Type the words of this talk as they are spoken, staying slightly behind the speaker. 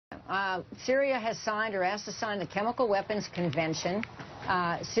Syria has signed or asked to sign the Chemical Weapons Convention.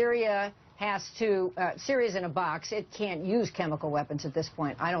 Syria is in a box. It can't use chemical weapons at this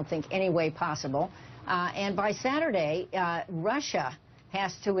point, I don't think, any way possible. And by Saturday, Russia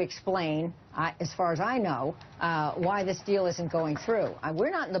has to explain, as far as I know, why this deal isn't going through.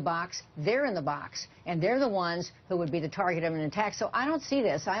 We're not in the box. They're in the box. And they're the ones who would be the target of an attack. So I don't see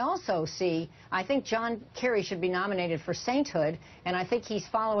this. I also I think John Kerry should be nominated for sainthood, and I think he's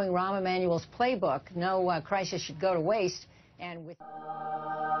following Rahm Emanuel's playbook. No crisis should go to waste. And with